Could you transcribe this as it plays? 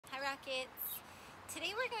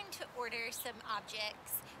Today we're going to order some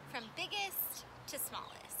objects from biggest to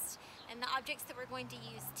smallest. And the objects that we're going to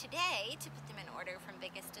use today to put them in order from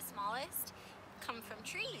biggest to smallest come from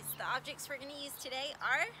trees. The objects we're going to use today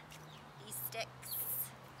are these sticks.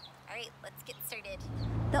 Alright, let's get started.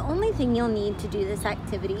 The only thing you'll need to do this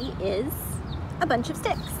activity is a bunch of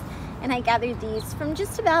sticks. And I gathered these from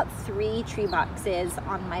just about 3 tree boxes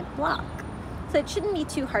on my block. So it shouldn't be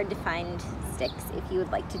too hard to find sticks if you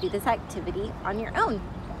would like to do this activity on your own.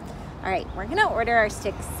 All right, we're gonna order our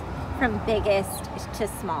sticks from biggest to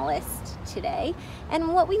smallest today.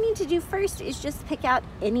 And what we need to do first is just pick out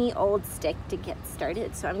any old stick to get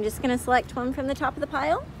started. So I'm just gonna select one from the top of the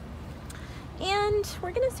pile. And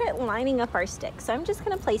we're gonna start lining up our sticks. So I'm just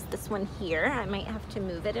gonna place this one here. I might have to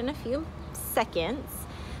move it in a few seconds,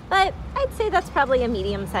 but I'd say that's probably a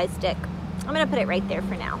medium-sized stick. I'm gonna put it right there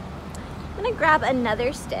for now. I'm gonna grab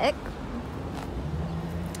another stick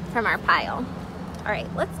from our pile. All right,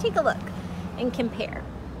 let's take a look and compare.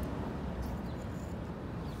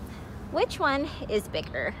 Which one is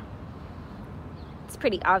bigger? It's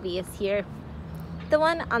pretty obvious here. The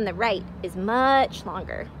one on the right is much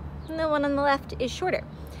longer, and the one on the left is shorter.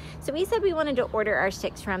 So we said we wanted to order our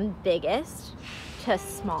sticks from biggest to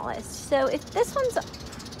smallest. So if this one's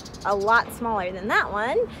a lot smaller than that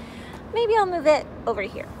one, maybe I'll move it over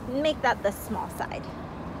here and make that the small side.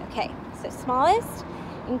 Okay, so smallest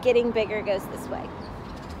and getting bigger goes this way.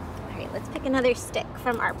 All right, let's pick another stick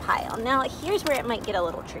from our pile. Now here's where it might get a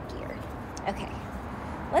little trickier. Okay,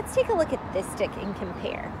 let's take a look at this stick and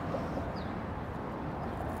compare.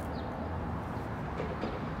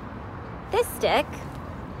 This stick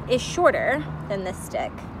is shorter than this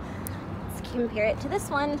stick. Let's compare it to this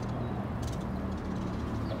one.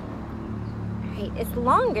 It's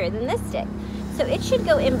longer than this stick. So it should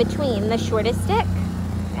go in between the shortest stick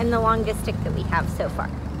and the longest stick that we have so far.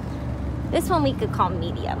 This one we could call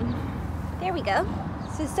medium. There we go.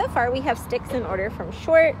 So far we have sticks in order from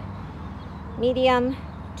short, medium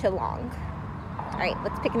to long. All right,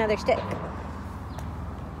 let's pick another stick.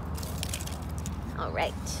 All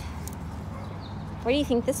right. Where do you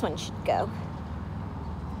think this one should go?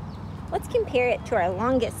 Let's compare it to our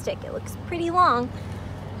longest stick. It looks pretty long.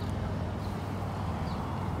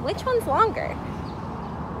 Which one's longer?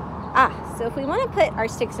 So if we want to put our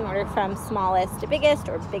sticks in order from smallest to biggest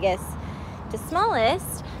or biggest to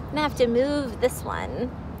smallest, I'm gonna have to move this one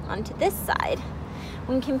onto this side.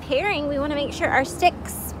 When comparing, we want to make sure our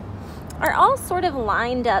sticks are all sort of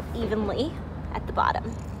lined up evenly at the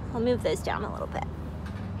bottom. I'll move those down a little bit.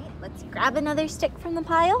 All right, let's grab another stick from the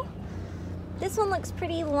pile. This one looks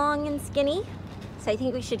pretty long and skinny, so I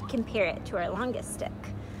think we should compare it to our longest stick.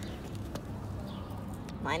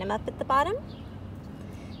 Line them up at the bottom.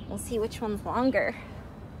 We'll see which one's longer.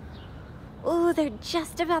 Oh, they're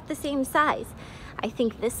just about the same size. I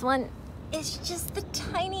think this one is just the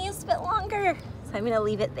tiniest bit longer. So I'm gonna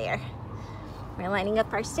leave it there. We're lining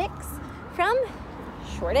up our sticks from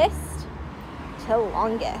shortest to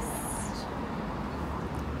longest.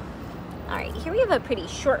 All right, here we have a pretty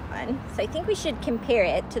short one. So I think we should compare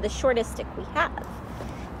it to the shortest stick we have.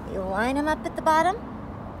 We line them up at the bottom.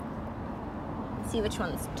 See which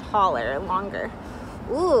one's taller or longer.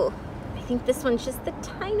 Ooh, I think this one's just the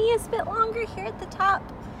tiniest bit longer here at the top.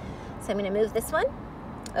 So I'm gonna move this one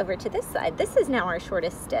over to this side. This is now our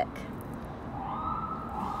shortest stick.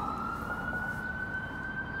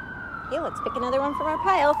 Okay, let's pick another one from our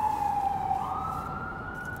pile.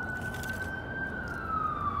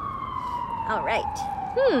 All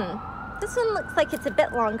right, this one looks like it's a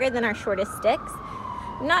bit longer than our shortest sticks.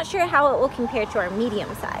 I'm not sure how it will compare to our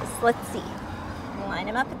medium size. Let's see. Line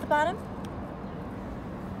them up at the bottom.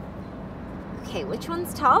 Okay, which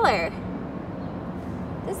one's taller?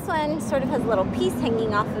 This one sort of has a little piece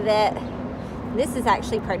hanging off of it. This is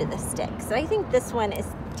actually part of the stick. So I think this one is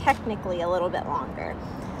technically a little bit longer.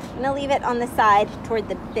 I'm gonna leave it on the side toward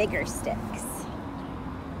the bigger sticks.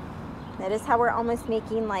 Notice how we're almost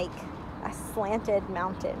making like a slanted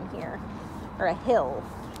mountain here, or a hill.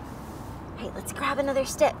 All right, let's grab another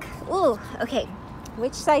stick. Ooh, okay.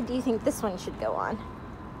 Which side do you think this one should go on?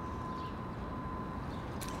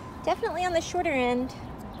 Definitely on the shorter end.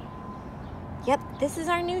 Yep, this is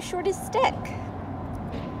our new shortest stick.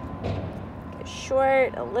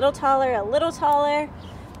 Short, a little taller,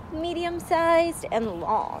 medium-sized, and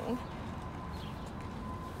long.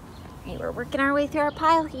 Okay, we're working our way through our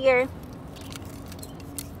pile here.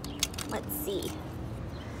 Let's see.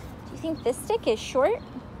 Do you think this stick is short,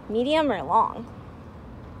 medium, or long?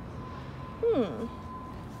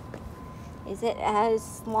 Is it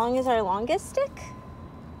as long as our longest stick?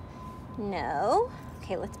 No.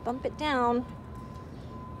 Okay, let's bump it down.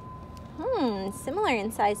 Similar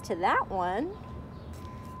in size to that one.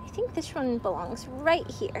 I think this one belongs right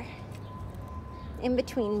here, in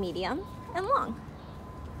between medium and long.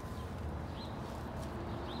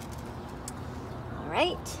 All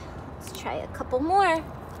right, let's try a couple more.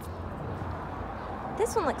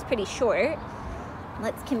 This one looks pretty short.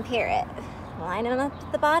 Let's compare it. Line them up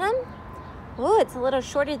at the bottom. Oh, it's a little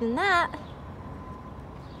shorter than that,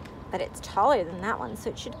 but it's taller than that one, so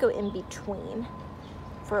it should go in between.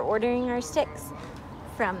 If we're ordering our sticks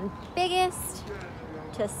from biggest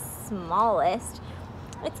to smallest,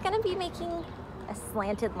 it's gonna be making a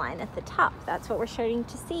slanted line at the top. That's what we're starting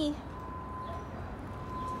to see.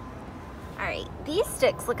 All right, these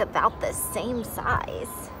sticks look about the same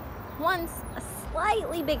size. One's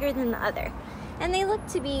slightly bigger than the other, and they look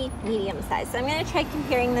to be medium size. So I'm gonna try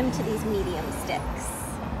comparing them to these medium sticks.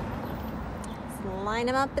 Let's line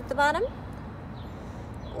them up at the bottom.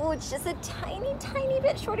 Oh, it's just a tiny, tiny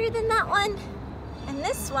bit shorter than that one. And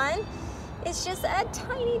this one is just a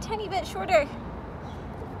tiny, tiny bit shorter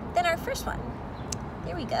than our first one.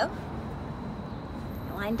 There we go.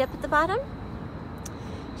 Lined up at the bottom.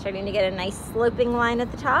 Starting to get a nice sloping line at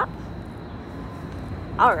the top.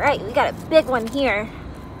 All right, we got a big one here.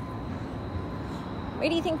 Where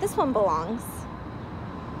do you think this one belongs?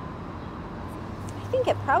 I think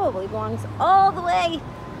it probably belongs all the way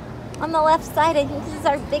on the left side. I think this is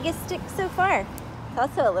our biggest stick so far. It's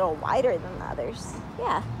also a little wider than the others.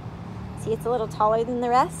 Yeah. See, it's a little taller than the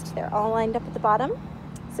rest. They're all lined up at the bottom,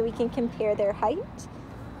 so we can compare their height.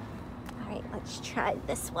 All right, let's try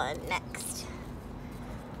this one next.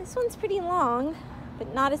 This one's pretty long,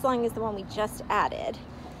 but not as long as the one we just added.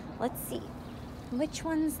 Let's see, which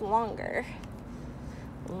one's longer?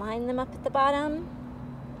 Line them up at the bottom.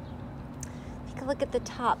 Take a look at the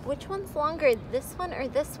top. Which one's longer, this one or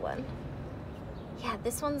this one? Yeah,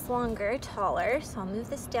 this one's longer, taller, so I'll move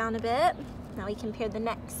this down a bit. Now we compare the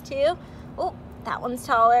next two. Oh, that one's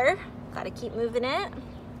taller. Gotta keep moving it.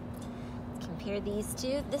 Let's compare these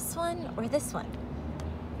two, this one or this one.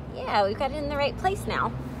 Yeah, we've got it in the right place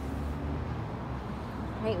now.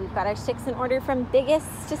 All right, we've got our sticks in order from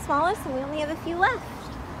biggest to smallest, and we only have a few left.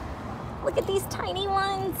 Look at these tiny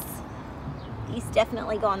ones. These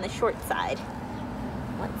definitely go on the short side.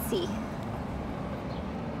 Let's see.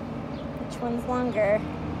 Which one's longer?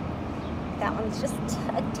 That one's just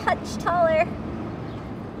a touch taller.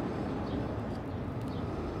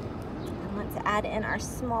 And let's add in our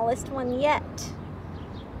smallest one yet.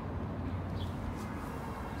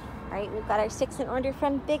 All right, we've got our sticks in order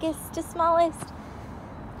from biggest to smallest.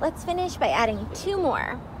 Let's finish by adding two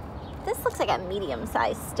more. This looks like a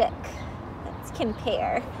medium-sized stick. Let's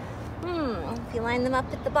compare. If you line them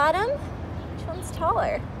up at the bottom, which one's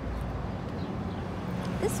taller?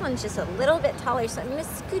 This one's just a little bit taller, so I'm gonna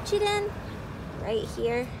scooch it in right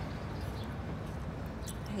here.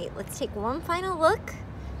 All right, let's take one final look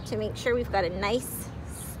to make sure we've got a nice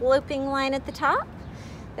sloping line at the top,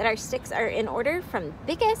 that our sticks are in order from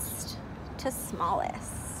biggest to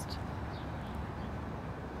smallest.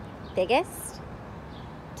 Biggest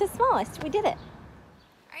to smallest, we did it.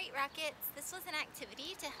 All right, Rockets, this was an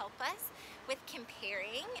activity to help us with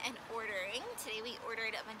comparing and ordering. Today we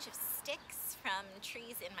ordered a bunch of sticks from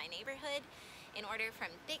trees in my neighborhood in order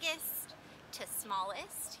from biggest to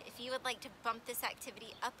smallest. If you would like to bump this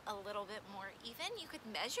activity up a little bit more even, you could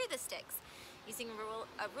measure the sticks using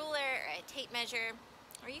a ruler or a tape measure,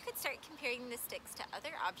 or you could start comparing the sticks to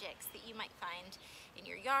other objects that you might find in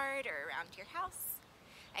your yard or around your house.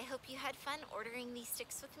 I hope you had fun ordering these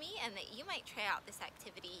sticks with me and that you might try out this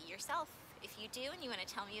activity yourself. If you do and you want to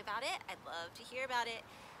tell me about it, I'd love to hear about it.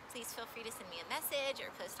 Please feel free to send me a message or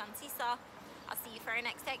post on Seesaw. I'll see you for our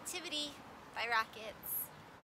next activity. Bye, Rockets.